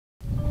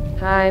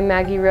Hi, I'm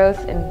Maggie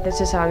Roth, and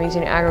this is how I'm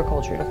using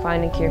agriculture to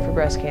find and cure for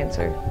breast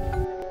cancer.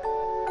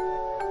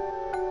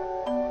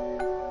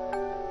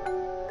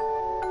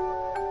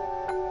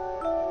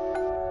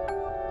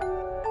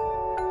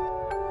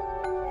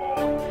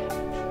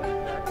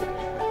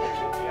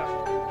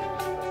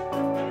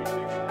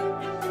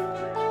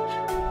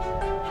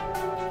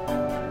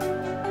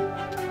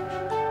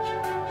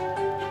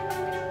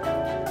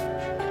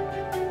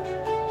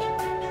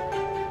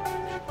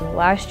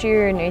 Last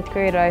year in 8th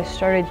grade, I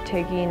started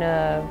taking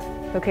a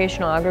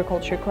vocational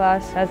agriculture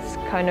class. That's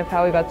kind of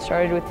how we got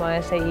started with my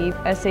SAE.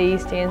 SAE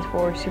stands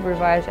for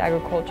Supervised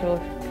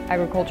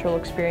Agricultural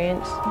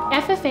Experience.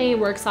 FFA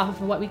works off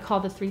of what we call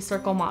the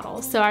three-circle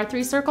model. So our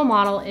three-circle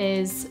model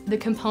is the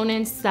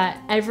components that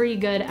every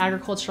good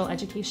agricultural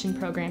education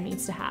program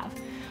needs to have.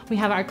 We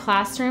have our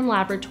classroom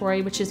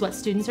laboratory, which is what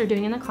students are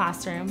doing in the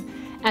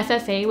classroom,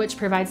 FFA, which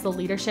provides the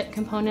leadership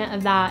component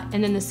of that,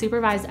 and then the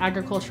supervised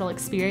agricultural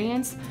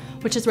experience,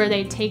 which is where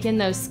they take in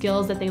those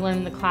skills that they learn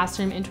in the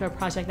classroom into a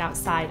project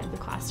outside of the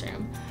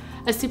classroom.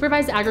 A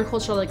supervised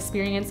agricultural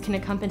experience can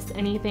encompass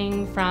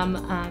anything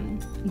from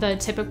the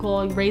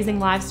typical raising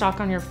livestock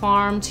on your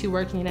farm to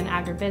working in an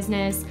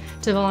agribusiness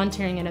to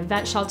volunteering in a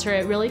vet shelter.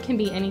 It really can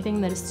be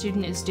anything that a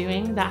student is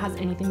doing that has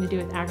anything to do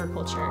with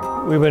agriculture.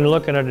 We've been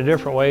looking at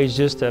different ways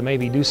just to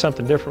maybe do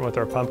something different with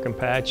our pumpkin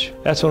patch.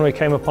 That's when we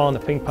came upon the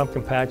Pink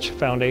Pumpkin Patch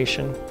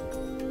Foundation,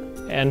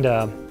 and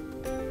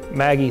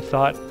Maggie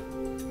thought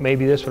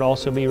maybe this would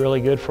also be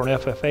really good for an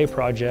FFA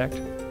project.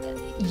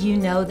 You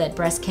know that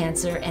breast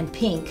cancer and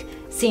pink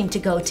seem to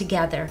go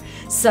together.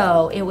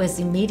 So it was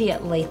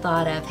immediately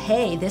thought of,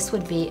 hey, this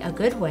would be a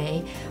good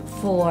way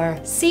for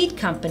seed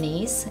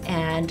companies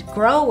and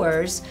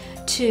growers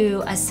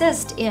to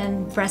assist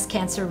in breast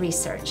cancer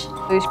research.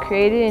 It was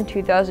created in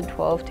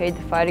 2012 to aid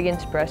the fight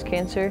against breast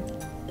cancer.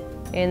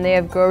 And they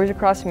have growers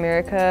across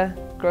America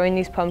growing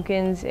these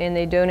pumpkins, and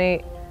they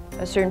donate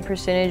a certain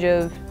percentage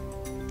of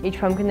each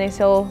pumpkin they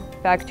sell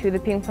back to the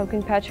Pink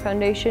Pumpkin Patch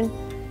Foundation.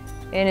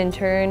 And in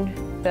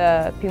turn,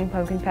 the Pink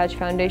Pumpkin Patch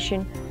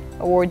Foundation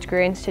awards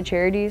grants to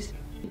charities.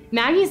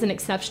 Maggie's an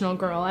exceptional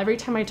girl. Every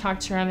time I talk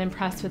to her, I'm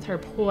impressed with her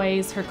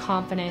poise, her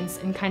confidence,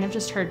 and kind of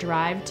just her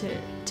drive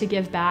to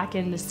give back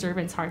and the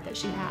servant's heart that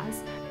she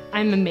has.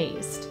 I'm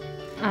amazed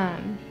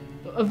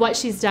of what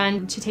she's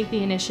done to take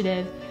the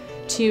initiative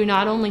to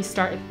not only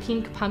start a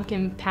Pink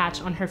Pumpkin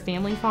Patch on her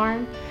family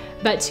farm,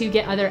 but to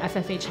get other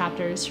FFA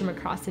chapters from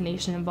across the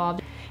nation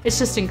involved. It's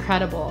just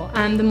incredible.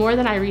 The more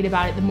that I read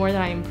about it, the more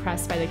that I'm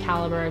impressed by the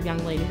caliber of young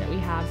lady that we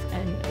have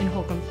in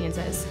Holcomb,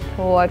 Kansas.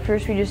 Well, at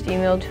first we just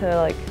emailed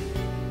to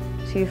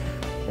see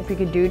if we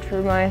could do it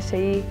for my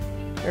SAE,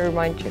 or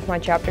if my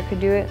chapter could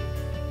do it.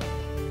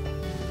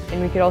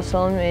 And we could all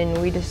sell them, and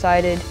we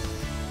decided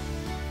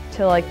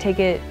to take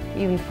it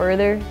even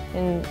further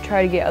and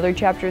try to get other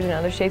chapters in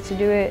other states to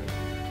do it.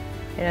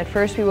 And at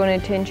first we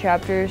wanted 10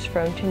 chapters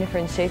from 10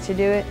 different states to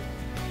do it.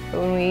 But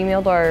when we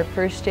emailed our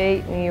first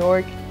state, New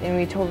York, and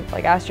we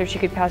asked her if she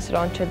could pass it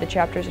on to the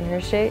chapters in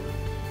her state,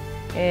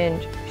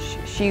 and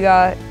she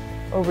got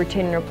over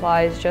 10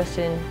 replies just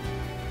in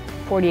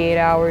 48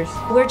 hours.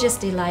 We're just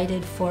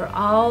delighted for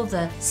all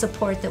the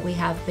support that we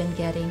have been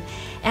getting,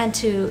 and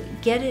to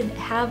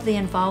have the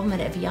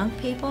involvement of young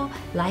people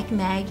like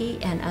Maggie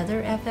and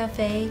other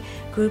FFA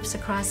groups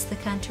across the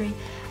country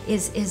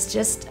is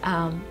just,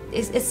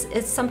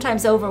 it's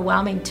sometimes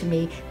overwhelming to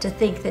me to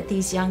think that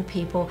these young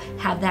people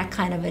have that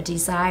kind of a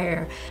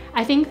desire.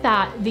 I think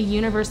that the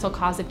universal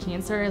cause of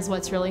cancer is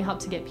what's really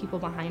helped to get people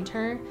behind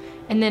her.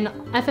 And then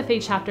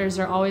FFA chapters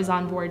are always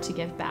on board to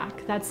give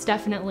back. That's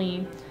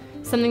definitely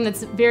something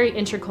that's very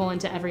integral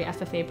into every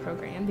FFA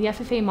program. The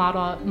FFA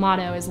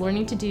motto is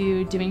learning to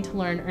do, doing to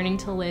learn, earning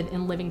to live,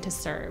 and living to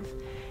serve.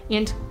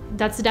 And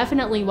that's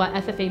definitely what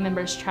FFA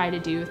members try to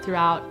do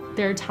throughout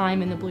their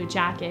time in the Blue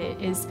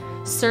Jacket, is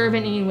serve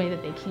in any way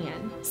that they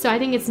can. So I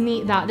think it's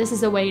neat that this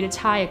is a way to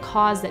tie a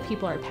cause that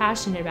people are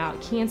passionate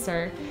about,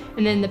 cancer,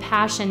 and then the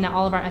passion that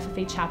all of our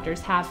FFA chapters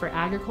have for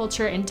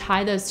agriculture, and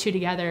tie those two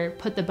together,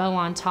 put the bow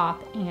on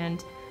top,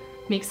 and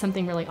make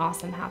something really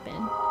awesome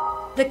happen.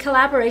 The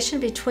collaboration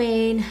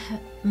between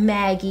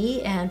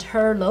Maggie and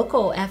her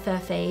local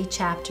FFA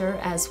chapter,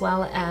 as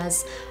well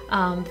as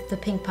the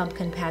Pink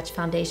Pumpkin Patch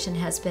Foundation,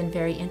 has been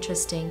very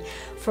interesting.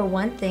 For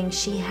one thing,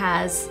 she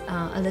has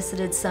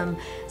elicited some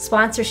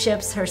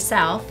sponsorships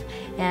herself,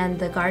 and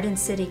the Garden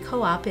City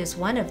Co-op is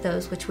one of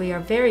those, which we are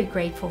very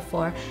grateful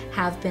for,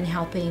 have been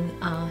helping,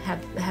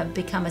 have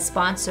become a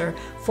sponsor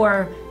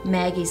for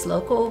Maggie's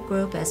local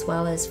group, as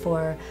well as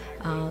for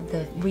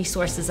the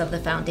resources of the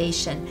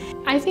foundation.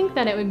 I think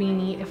that it would be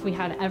neat if we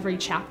had every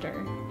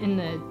chapter in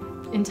the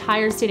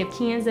entire state of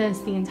Kansas,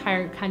 the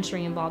entire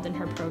country involved in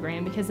her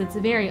program, because it's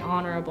very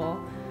honorable,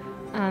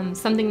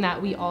 something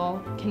that we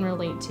all can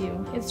relate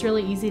to. It's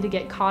really easy to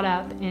get caught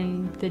up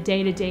in the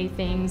day-to-day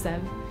things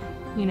of,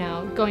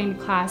 going to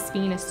class,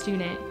 being a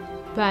student,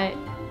 but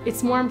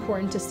it's more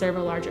important to serve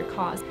a larger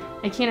cause.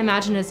 I can't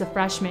imagine as a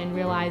freshman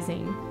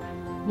realizing,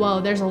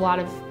 well, there's a lot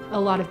of a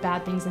lot of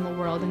bad things in the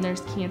world, and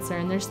there's cancer,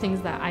 and there's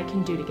things that I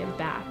can do to give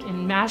back.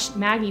 And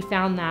Maggie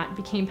found that,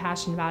 became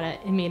passionate about it,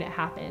 and made it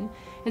happen.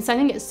 And so I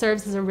think it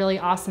serves as a really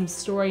awesome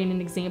story and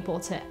an example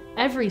to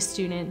every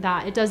student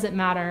that it doesn't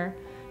matter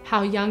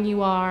how young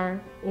you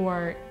are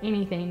or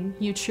anything,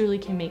 you truly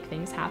can make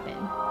things happen.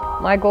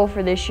 My goal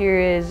for this year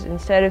is,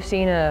 instead of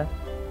seeing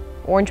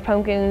orange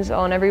pumpkins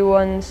on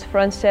everyone's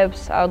front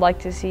steps, I would like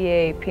to see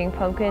a pink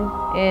pumpkin.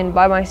 And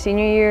by my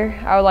senior year,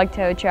 I would like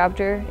to have a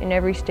chapter in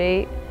every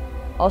state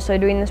also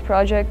doing this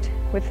project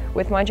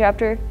with my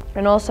chapter.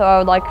 And also I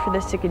would like for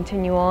this to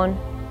continue on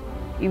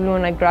even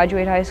when I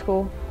graduate high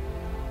school.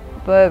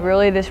 But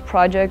really this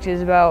project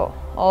is about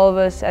all of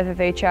us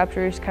FFA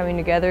chapters coming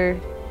together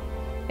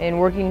and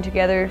working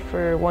together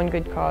for one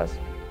good cause.